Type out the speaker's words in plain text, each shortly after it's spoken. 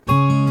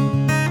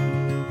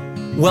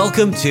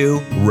Welcome to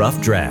Rough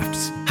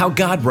Drafts, How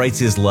God Writes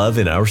His Love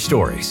in Our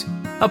Stories,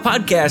 a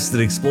podcast that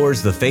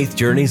explores the faith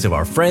journeys of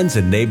our friends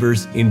and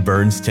neighbors in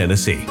Burns,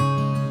 Tennessee.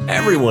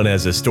 Everyone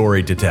has a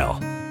story to tell,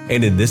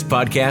 and in this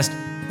podcast,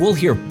 we'll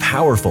hear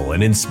powerful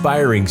and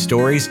inspiring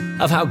stories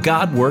of how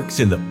God works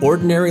in the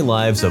ordinary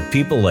lives of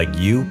people like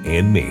you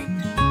and me.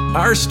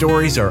 Our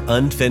stories are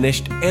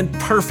unfinished and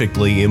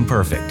perfectly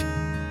imperfect.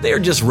 They are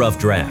just rough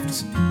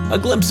drafts, a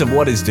glimpse of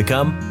what is to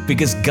come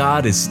because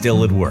God is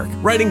still at work,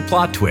 writing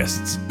plot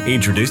twists,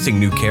 introducing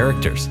new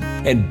characters,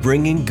 and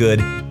bringing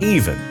good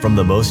even from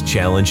the most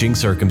challenging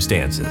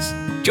circumstances.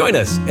 Join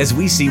us as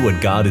we see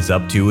what God is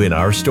up to in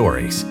our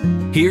stories.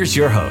 Here's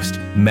your host,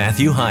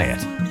 Matthew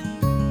Hyatt.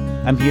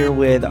 I'm here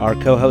with our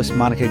co-host,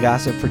 Monica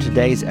Gossip, for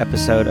today's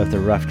episode of the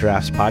Rough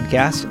Drafts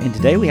podcast. And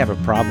today we have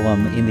a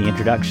problem in the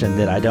introduction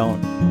that I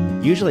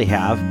don't usually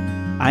have.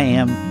 I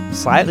am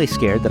slightly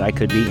scared that I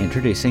could be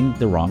introducing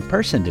the wrong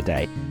person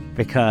today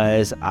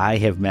because I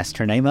have messed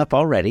her name up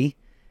already.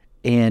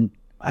 And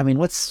I mean,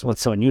 what's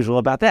so unusual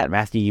about that?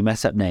 Matthew, you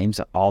mess up names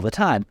all the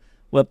time.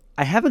 Well,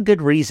 I have a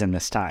good reason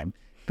this time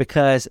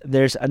because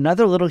there's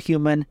another little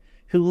human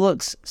who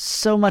looks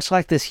so much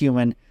like this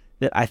human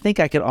that I think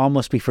I could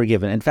almost be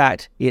forgiven. In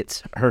fact,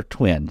 it's her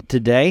twin.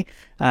 Today,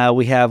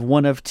 we have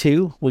one of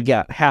two. We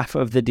got half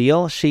of the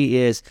deal. She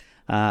is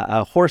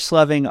a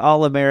horse-loving,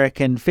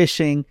 all-American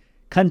fishing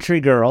country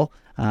girl.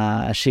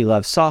 She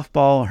loves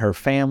softball, her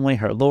family,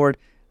 her Lord.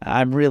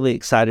 I'm really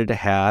excited to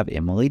have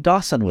Emily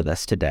Dawson with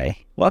us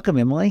today. Welcome,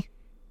 Emily.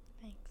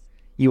 Thanks.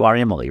 You are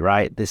Emily,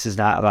 right? This is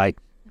not like...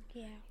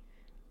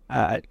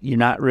 Yeah. You're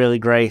not really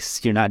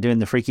Grace. You're not doing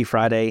the Freaky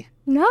Friday.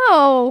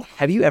 No.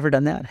 Have you ever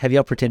done that? Have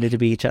y'all pretended to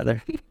be each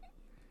other?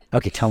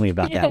 Okay, tell me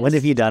about that. When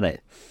have you done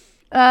it?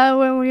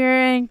 When we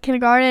were in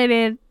kindergarten,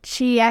 and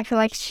she acted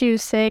like she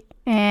was sick,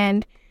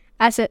 and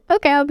I said,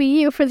 "Okay, I'll be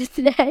you for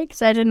today,"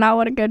 because I did not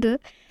want to go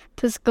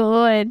to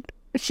school, and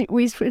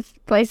we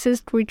switched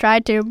places. We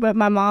tried to, but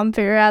my mom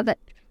figured out that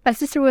my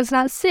sister was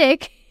not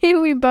sick.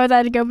 We both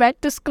had to go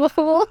back to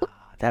school.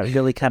 That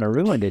really kind of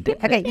ruined it,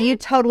 didn't it? Okay, you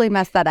totally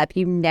messed that up.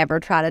 You never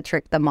try to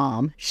trick the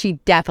mom. She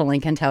definitely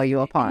can tell you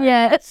apart.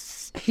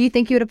 Yes. Do you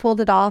think you would have pulled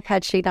it off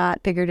had she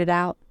not figured it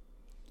out?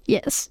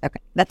 Yes.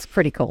 Okay, that's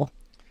pretty cool.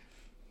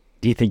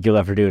 Do you think you'll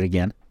ever do it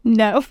again?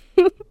 No.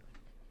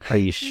 Are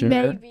you sure?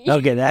 Maybe.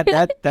 Okay,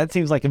 that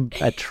seems like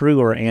a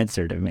truer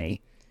answer to me.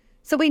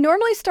 So we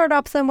normally start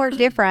off somewhere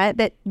different,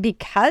 but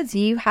because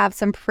you have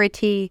some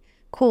pretty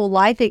cool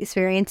life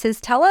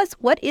experiences, tell us,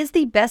 what is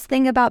the best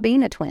thing about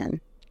being a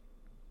twin?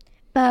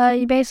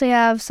 You basically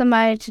have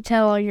somebody to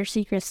tell all your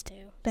secrets to.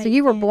 So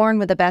you were born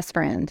with a best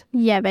friend.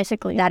 Yeah,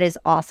 basically. That is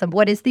awesome.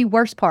 What is the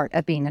worst part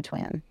of being a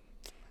twin?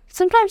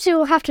 Sometimes you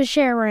will have to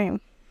share a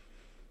room.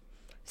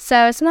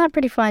 So it's not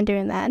pretty fun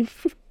doing that.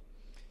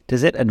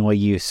 Does it annoy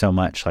you so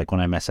much, like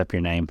when I mess up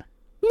your name?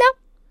 No.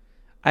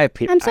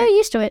 I'm so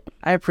used to it.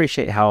 I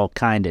appreciate how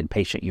kind and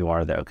patient you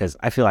are, though, because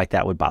I feel like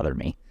that would bother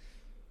me.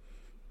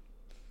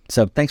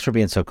 So thanks for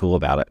being so cool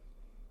about it.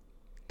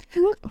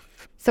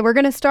 So we're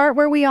going to start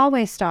where we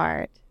always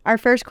start. Our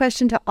first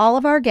question to all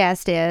of our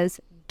guests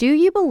is, do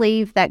you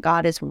believe that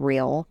God is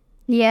real?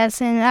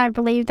 Yes, and I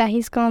believe that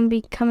he's going to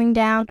be coming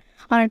down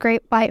on a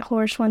great white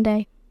horse one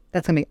day.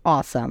 That's going to be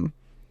awesome.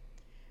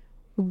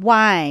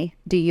 Why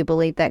do you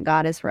believe that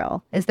God is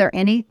real? Is there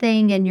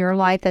anything in your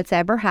life that's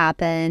ever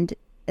happened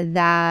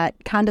that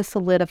kind of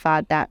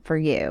solidified that for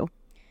you?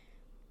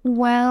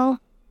 Well,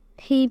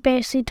 he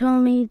basically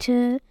told me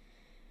to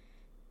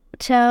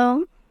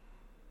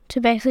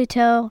basically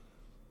tell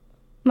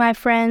my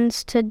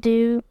friends to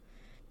do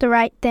the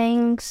right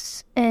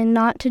things and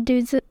not to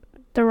do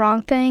the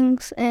wrong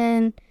things,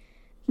 and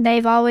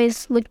they've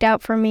always looked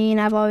out for me and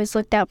I've always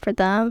looked out for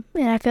them,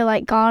 and I feel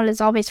like God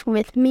is always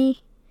with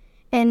me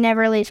and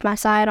never leaves my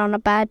side on a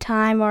bad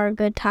time or a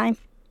good time.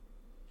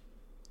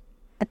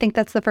 I think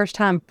that's the first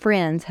time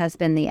friends has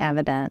been the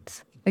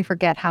evidence. We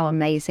forget how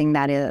amazing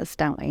that is,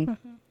 don't we?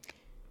 Mm-hmm.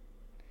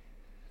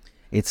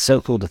 It's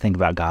so cool to think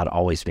about God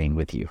always being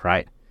with you,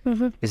 right?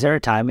 Mm-hmm. Is there a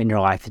time in your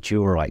life that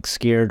you were like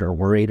scared or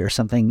worried or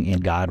something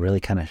and God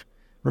really kind of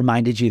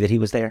reminded you that he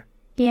was there?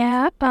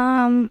 Yeah,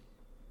 a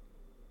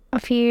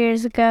few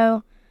years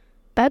ago,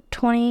 about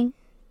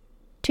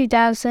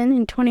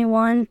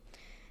 2021,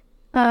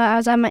 I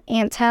was at my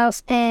aunt's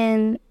house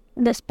and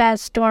this bad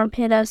storm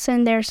hit us,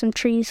 and there's some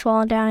trees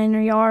falling down in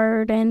her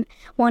yard, and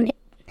one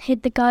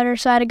hit the gutter,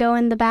 so I had to go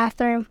in the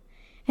bathroom,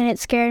 and it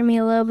scared me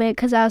a little bit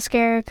because I was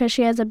scared because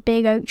she has a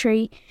big oak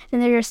tree,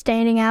 and they're just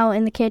standing out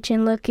in the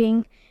kitchen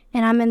looking,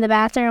 and I'm in the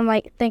bathroom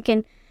like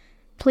thinking,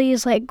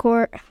 please let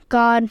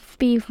God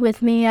be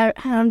with me.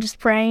 I'm just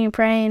praying.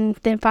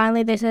 Then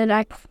finally they said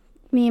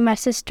me and my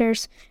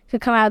sisters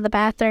could come out of the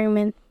bathroom,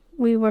 and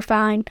we were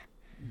fine.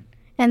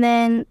 And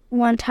then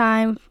one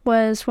time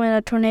was when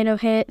a tornado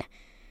hit,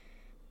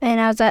 and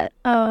I was at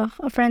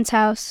a friend's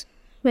house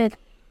with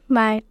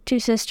my two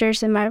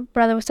sisters, and my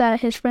brother was at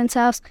his friend's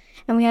house,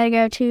 and we had to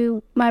go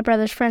to my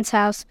brother's friend's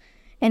house,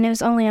 and it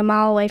was only a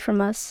mile away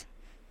from us.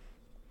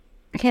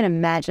 I can't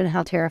imagine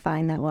how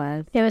terrifying that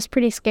was. It was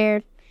pretty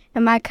scared.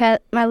 and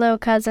my little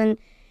cousin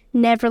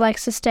never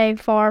likes to stay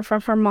far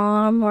from her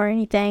mom or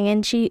anything,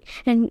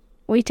 and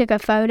we took a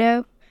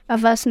photo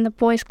of us in the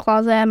boys'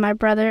 closet at my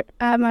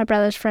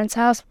brother's friend's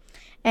house,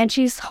 and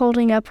she's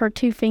holding up her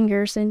 2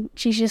 fingers and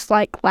she's just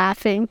like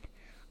laughing.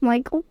 I'm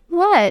like,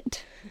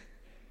 what?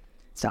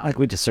 It's not like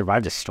we just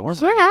survived a storm.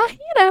 Yeah,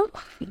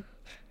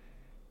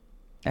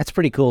 That's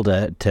pretty cool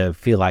to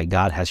feel like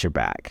God has your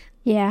back.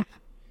 Yeah.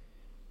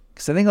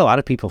 Because I think a lot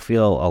of people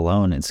feel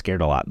alone and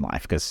scared a lot in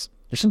life because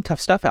there's some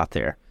tough stuff out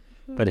there.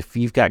 But if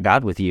you've got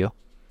God with you.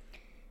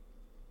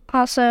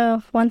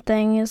 Also, one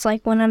thing is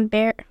like when I'm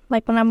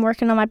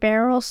working on my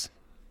barrels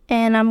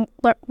and I'm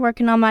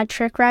working on my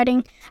trick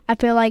riding, I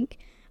feel like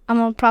I'm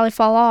gonna probably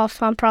fall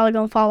off. I'm probably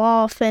gonna fall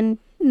off, and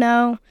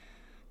no,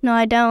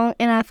 I don't.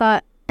 And I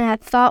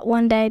thought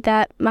one day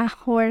that my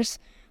horse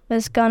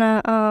was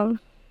gonna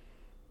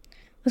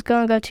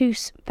go too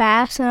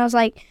fast, and I was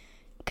like,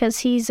 because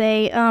he's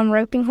a team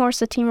roping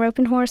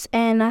horse,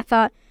 and I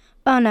thought,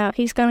 oh no,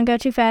 he's gonna go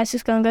too fast,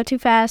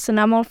 and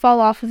I'm gonna fall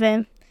off of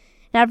him.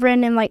 And I've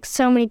ridden him like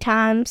so many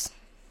times,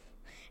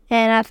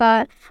 and I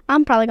thought,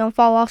 I'm probably gonna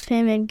fall off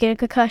him and get a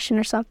concussion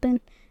or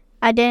something.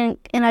 I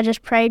didn't, and I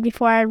just prayed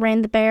before I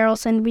ran the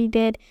barrels, and we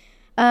did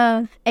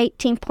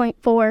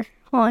 18.4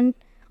 on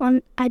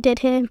I did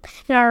him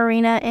in our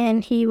arena,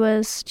 and I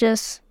was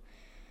just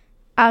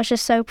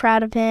so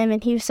proud of him,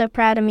 and he was so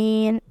proud of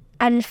me, and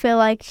I just feel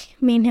like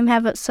me and him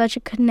have such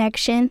a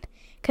connection,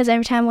 because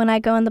every time when I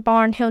go in the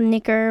barn, he'll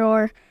nicker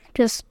or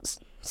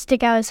just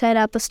stick out his head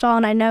out the stall,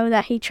 and I know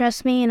that he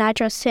trusts me and I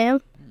trust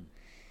him.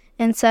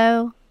 And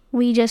so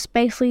we just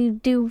basically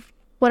do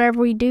whatever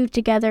we do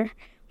together.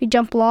 We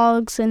jump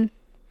logs and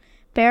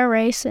barrel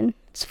race, and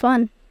it's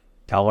fun.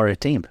 Y'all are a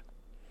team.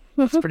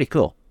 It's pretty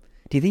cool.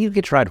 Do you think you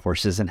get to ride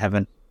horses in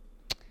heaven?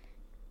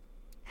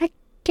 I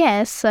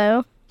guess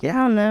so. Yeah.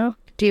 I don't know.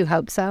 Do you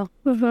hope so?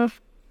 I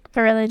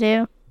really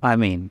do. I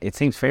mean, it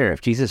seems fair.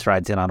 If Jesus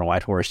rides in on a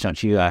white horse,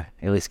 don't you at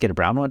least get a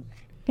brown one?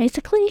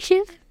 Basically,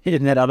 yeah.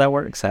 Isn't that how that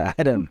works? I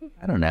don't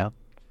know.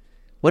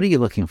 What are you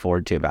looking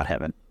forward to about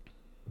heaven?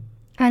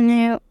 I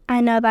know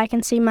that I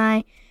can see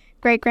my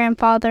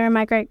great-grandfather and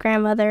my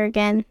great-grandmother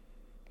again.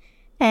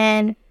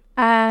 And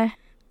I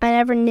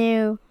never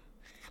knew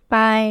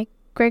my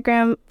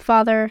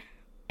great-grandfather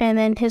and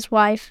then his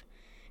wife,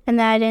 and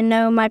that I didn't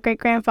know my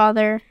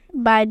great-grandfather,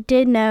 but I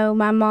did know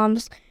my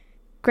mom's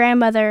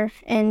grandmother,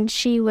 and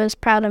she was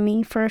proud of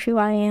me for who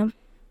I am.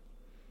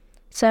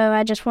 So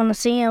I just want to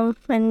see him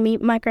and meet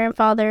my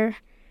great-grandfather,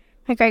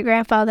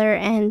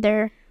 and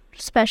they're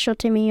special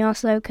to me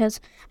also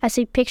because I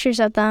see pictures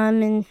of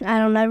them and I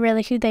don't know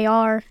really who they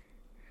are.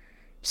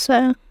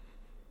 So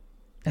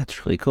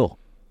that's really cool.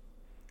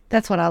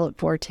 That's what I look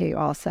forward to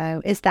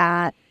also, is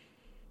that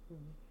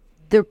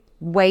the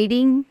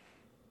waiting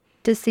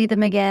to see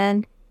them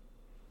again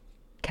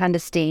kind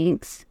of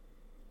stinks.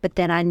 But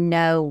then I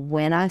know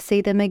when I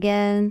see them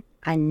again,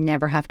 I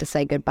never have to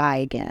say goodbye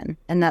again.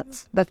 And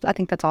that's I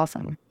think that's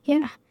awesome.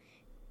 Yeah.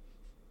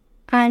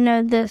 I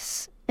know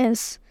this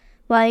is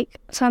like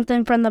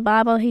something from the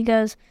Bible.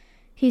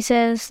 He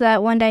says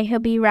that one day he'll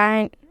be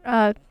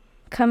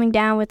coming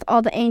down with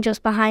all the angels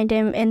behind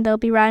him, and they'll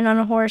be riding on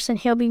a horse, and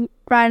he'll be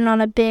riding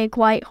on a big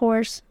white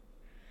horse.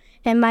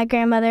 And my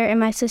grandmother and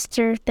my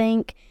sister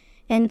think,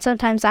 and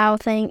sometimes I'll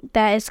think,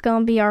 that it's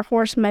going to be our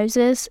horse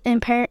Moses,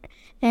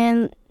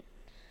 and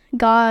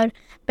God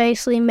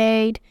basically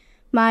made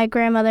my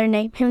grandmother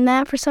name him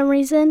that for some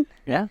reason.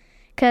 Yeah.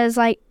 Because,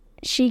 like,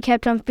 she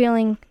kept on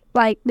feeling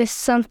like this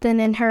something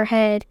in her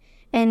head,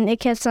 and it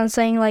kept on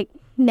saying, like,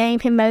 name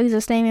him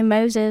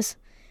Moses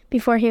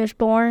before he was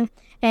born,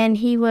 and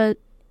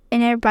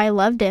everybody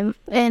loved him.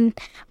 And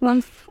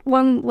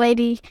one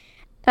lady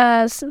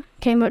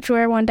came up to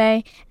her one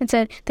day and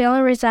said, the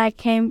only reason I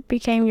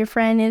became your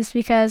friend is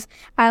because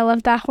I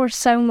loved that horse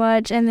so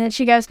much. And then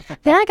she goes,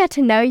 then I got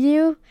to know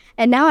you,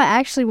 and now I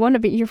actually want to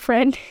be your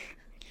friend.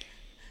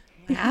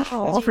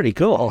 Wow. That's pretty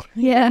cool.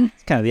 Yeah.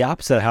 It's kind of the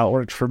opposite of how it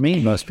worked for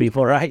me, most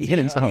people, right?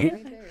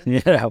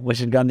 Yeah, wish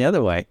it had gone the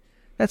other way.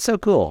 That's so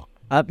cool.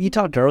 You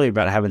talked earlier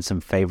about having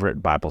some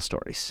favorite Bible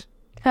stories.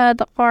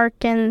 The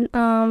ark and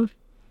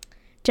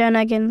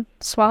Jonah getting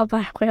swallowed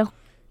by a whale.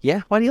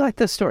 Yeah? Why do you like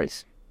those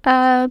stories?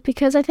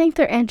 Because I think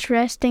they're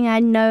interesting. I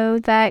know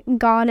that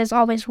God is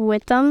always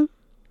with them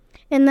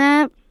in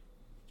that.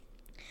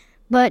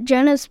 But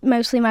Jonah's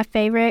mostly my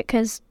favorite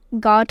because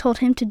God told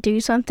him to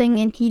do something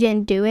and he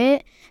didn't do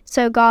it.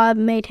 So God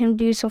made him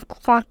do some,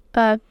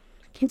 can't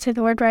say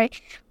the word right,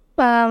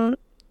 some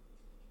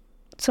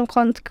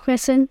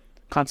consequences.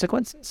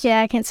 Consequences?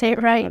 Yeah, I can't say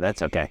it right. Oh,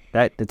 that's okay.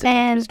 That's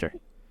a twister.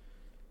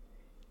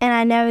 And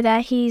I know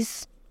that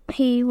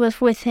he was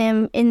with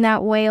him in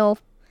that whale,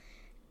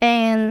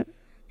 and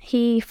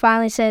he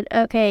finally said,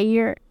 okay,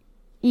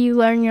 you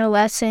learn your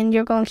lesson,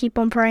 you're going to keep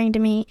on praying to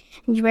me,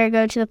 and you better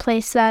go to the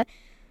place that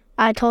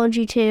I told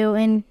you to.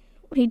 And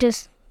he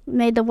just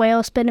made the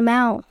whale spit him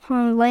out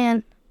on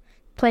land,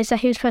 place that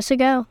he was supposed to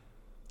go.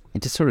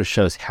 It just sort of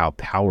shows how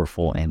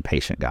powerful and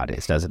patient God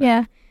is, doesn't it?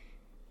 Yeah.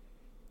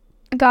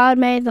 God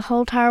made the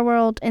whole entire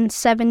world in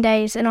 7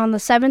 days, and on the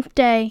seventh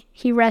day,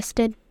 he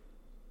rested.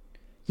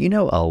 You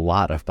know a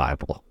lot of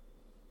Bible.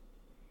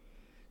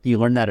 You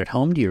learn that at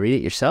home? Do you read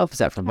it yourself? Is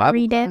that from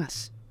Bible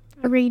class?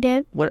 I read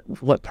it.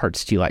 What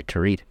parts do you like to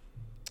read?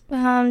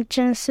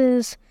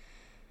 Genesis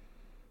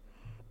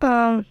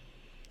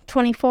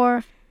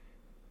 24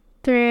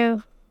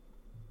 through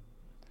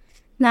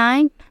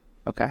 9.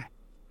 Okay.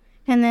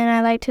 And then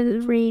I like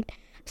to read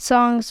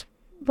Songs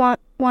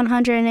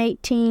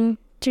 118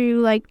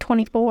 through like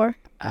 24.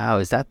 Oh,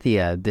 is that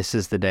the This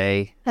Is the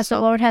Day? That's the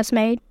Lord has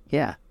made.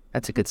 Yeah,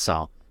 that's a good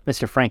song.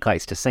 Mr. Frank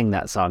likes to sing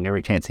that song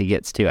every chance he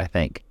gets to, I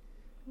think.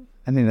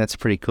 I think that's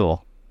pretty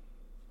cool.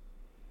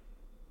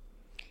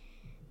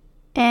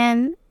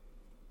 And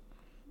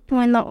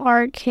when the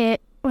ark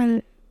hit,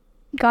 when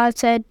God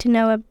said to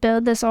Noah,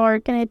 build this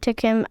ark, and it took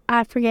him,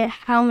 I forget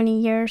how many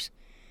years,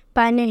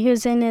 but I knew he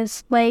was in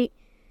his late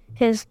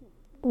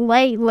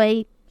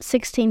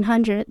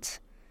 1600s.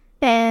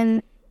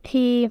 And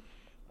he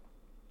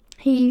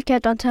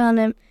kept on telling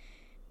him,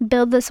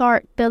 build this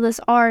ark,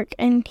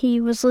 and he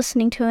was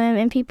listening to him,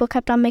 and people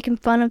kept on making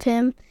fun of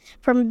him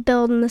for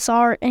building this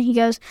ark, and he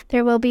goes,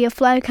 there will be a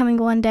flood coming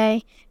one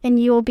day,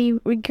 and you will be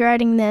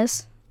regretting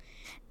this.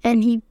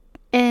 And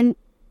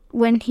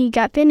when he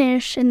got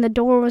finished and the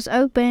door was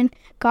open,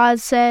 God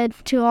said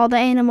to all the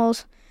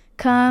animals,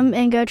 come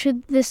and go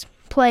to this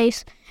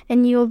place,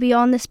 and you will be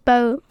on this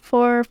boat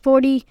for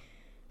 40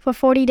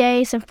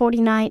 days and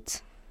 40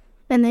 nights,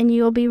 and then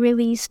you will be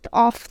released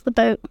off the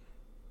boat.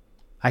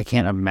 I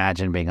can't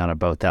imagine being on a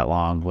boat that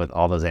long with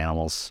all those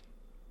animals.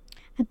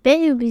 I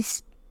bet it would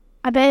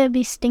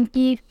be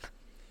stinky.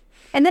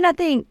 And then I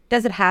think,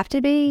 does it have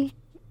to be?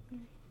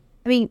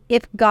 I mean,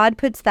 if God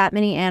puts that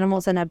many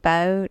animals in a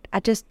boat,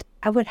 I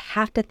would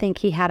have to think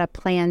he had a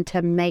plan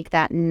to make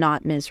that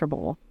not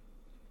miserable.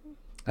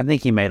 I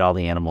think he made all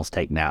the animals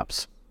take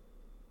naps.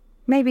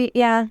 Maybe,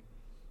 yeah.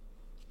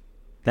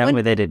 That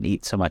way they didn't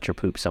eat so much or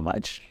poop so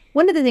much.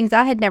 One of the things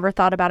I had never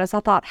thought about is I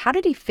thought, how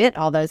did he fit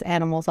all those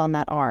animals on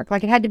that ark?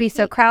 Like, it had to be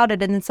so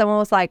crowded. And then someone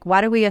was like, why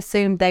do we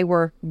assume they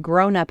were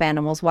grown-up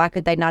animals? Why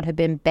could they not have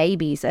been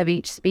babies of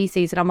each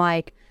species? And I'm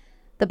like,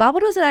 the Bible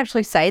doesn't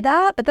actually say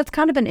that, but that's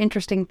kind of an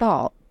interesting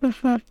thought.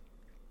 Mm-hmm.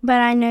 But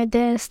I know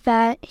this,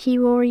 that he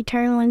will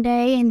return one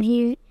day, and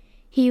he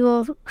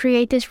will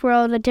create this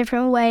world a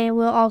different way, and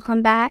we'll all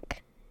come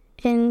back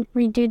and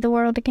redo the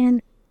world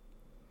again.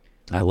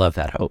 I love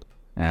that hope,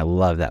 and I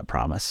love that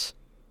promise.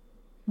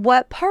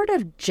 What part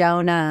of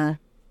Jonah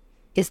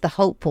is the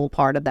hopeful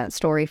part of that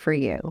story for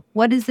you?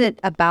 What is it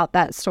about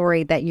that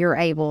story that you're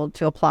able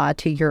to apply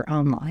to your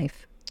own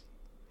life?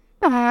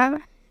 I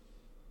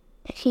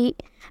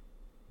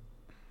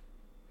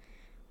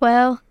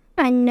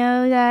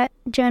know that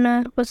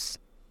Jonah was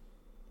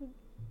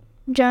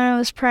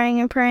praying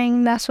and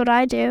praying. That's what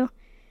I do.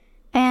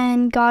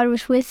 And God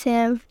was with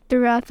him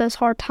throughout those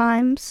hard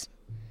times.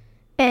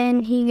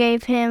 And he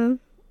gave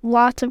him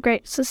lots of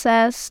great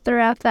success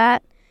throughout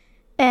that.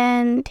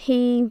 And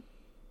he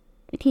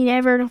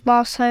never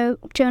lost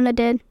hope. Jonah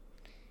did.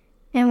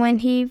 And when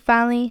he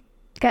finally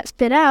got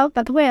spit out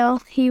by the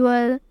whale, he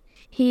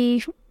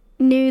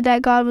knew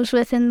that God was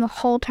with him the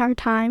whole entire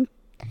time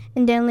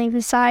and didn't leave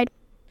his side.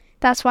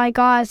 That's why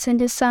God sent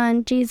his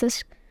son,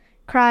 Jesus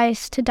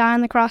Christ, to die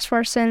on the cross for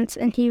our sins,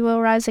 and he will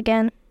rise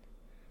again.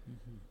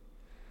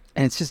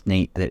 And it's just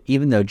neat that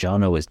even though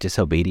Jonah was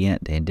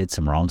disobedient and did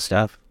some wrong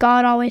stuff,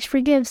 God always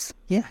forgives.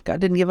 Yeah, God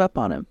didn't give up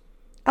on him.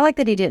 I like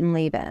that he didn't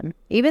leave him.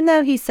 Even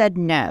though he said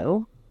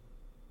no,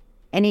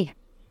 and he,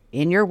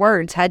 in your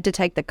words, had to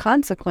take the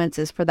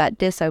consequences for that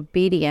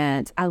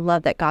disobedience, I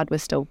love that God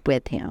was still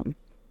with him.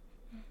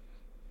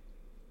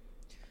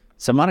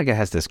 So Monica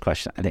has this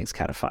question I think is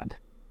kind of fun.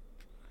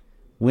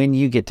 When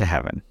you get to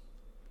heaven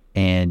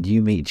and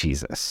you meet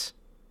Jesus,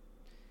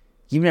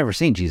 you've never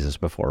seen Jesus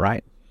before,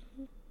 right?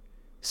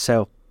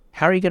 So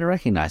how are you going to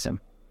recognize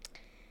him?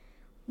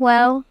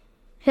 Well,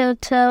 he'll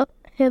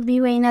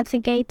be waiting at the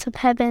gates of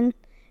heaven,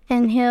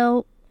 and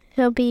he'll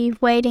be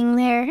waiting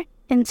there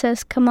and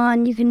says, come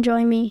on, you can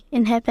join me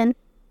in heaven.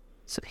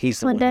 So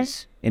he's the one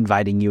who's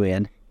inviting you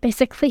in.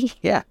 Basically.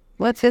 Yeah.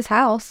 Well, it's his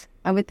house.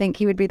 I would think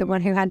he would be the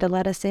one who had to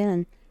let us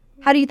in.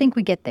 How do you think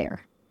we get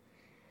there?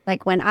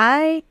 Like, when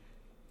I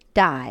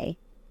die,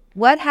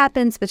 what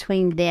happens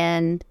between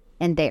then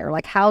and there?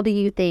 Like, how do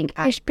you think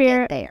I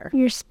get there?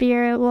 Your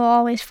spirit will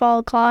always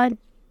follow God.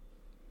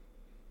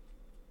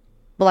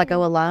 Will I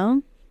go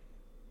alone?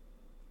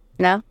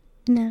 No?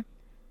 No.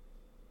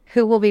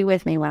 Who will be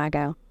with me when I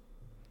go?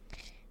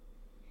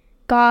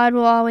 God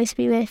will always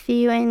be with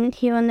you, and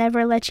he will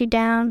never let you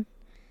down.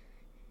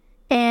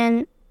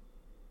 And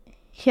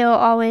he'll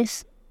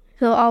always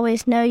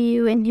know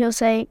you, and he'll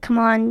say, come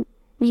on,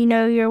 you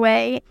know your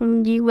way,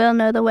 and you will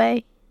know the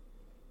way.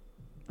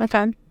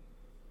 Okay.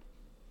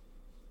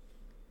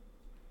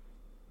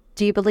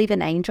 Do you believe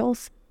in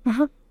angels?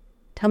 Uh-huh.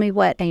 Tell me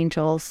what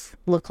angels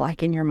look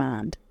like in your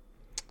mind.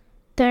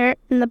 In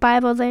the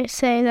Bible, they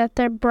say that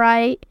they're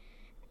bright,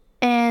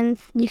 and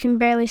you can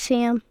barely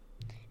see them.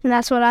 And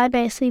that's what I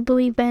basically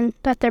believe in,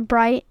 that they're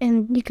bright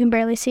and you can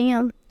barely see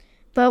them.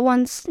 But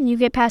once you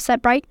get past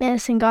that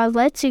brightness and God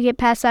lets you get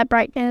past that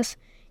brightness,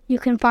 you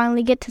can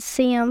finally get to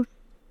see them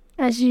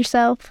as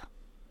yourself.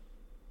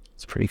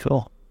 It's pretty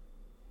cool.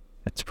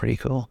 That's pretty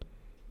cool.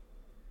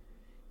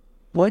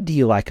 What do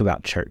you like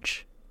about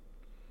church?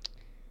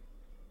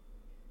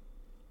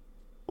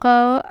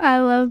 Well, I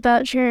love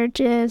about church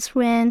is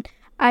when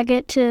I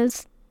get to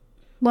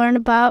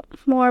learn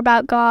more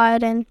about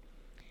God, and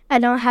I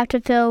don't have to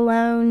feel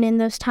alone in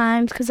those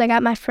times because I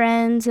got my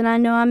friends and I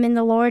know I'm in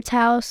the Lord's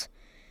house,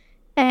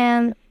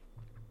 and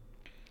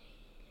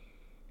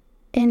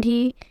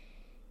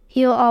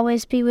He'll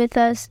always be with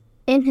us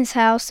in His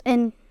house,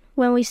 and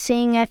when we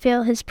sing, I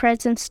feel His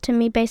presence to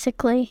me,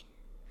 basically.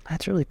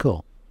 That's really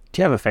cool.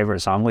 Do you have a favorite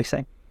song we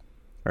sing?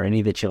 Or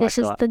any that you like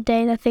a lot? This is the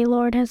day that the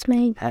Lord has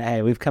made.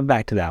 Hey, we've come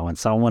back to that one.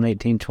 Psalm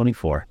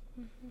 118:24.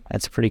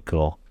 That's pretty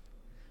cool.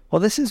 Well,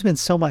 this has been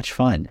so much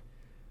fun.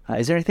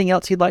 Is there anything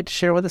else you'd like to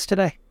share with us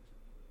today?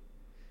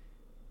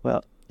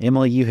 Well,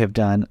 Emily, you have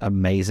done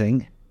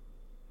amazing.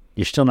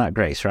 You're still not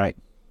Grace, right?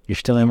 You're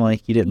still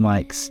Emily. You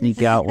didn't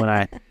sneak out when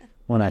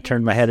I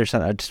turned my head or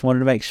something. I just wanted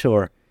to make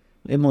sure.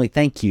 Emily,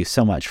 thank you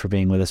so much for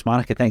being with us.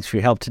 Monica, thanks for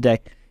your help today.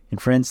 And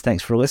friends,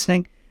 thanks for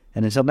listening.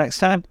 And until next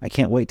time, I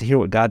can't wait to hear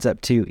what God's up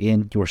to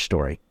in your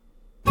story.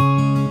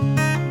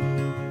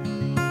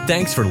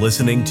 Thanks for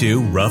listening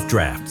to Rough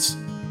Drafts.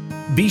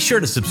 Be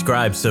sure to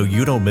subscribe so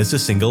you don't miss a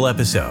single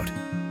episode.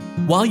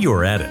 While you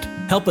are at it,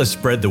 help us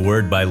spread the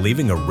word by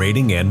leaving a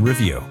rating and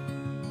review.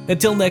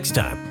 Until next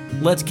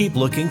time, let's keep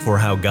looking for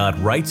how God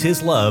writes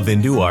His love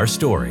into our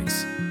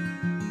stories.